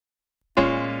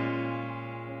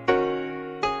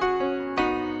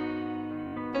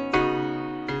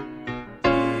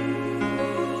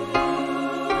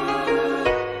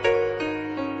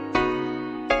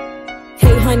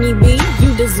honeybee.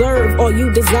 You deserve all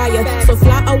you desire. So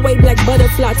fly away, black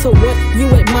butterfly, to what you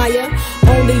admire.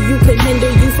 Only you can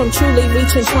hinder you from truly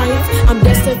reaching triumph. I'm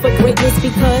destined for greatness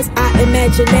because I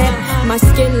imagine that. My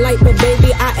skin light, but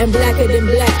baby, I am blacker than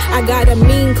black. I got a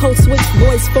mean code switch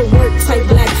voice for work type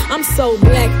black. I'm so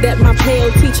black that my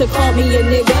pale teacher called me a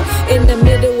nigga in the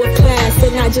middle of class,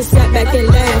 and I just sat back and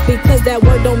laughed because that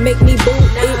word don't make me boo.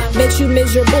 It makes you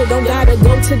miserable. Don't gotta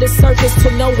go to the circus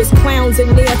to know it's clowns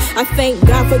in there. I thank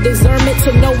God for discernment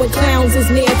to know when clowns is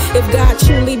near. If God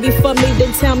truly be for me,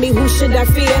 then tell me who should I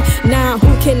fear? Nah,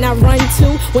 who can I run to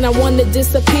when I wanna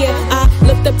disappear? I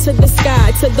looked up to the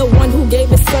sky, to the one who gave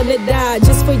his son to die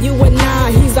just for you and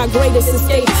I. He's our greatest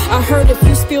escape. I heard if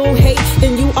you spew hate,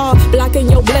 then you are blocking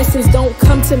your blessings. Don't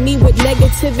come to me with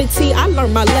negativity. I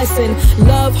learned my lesson.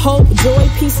 Love, hope, joy,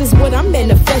 peace is what I'm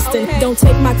manifesting. Don't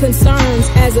take my concerns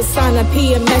as a sign of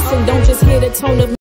PMS, and don't just hear the tone of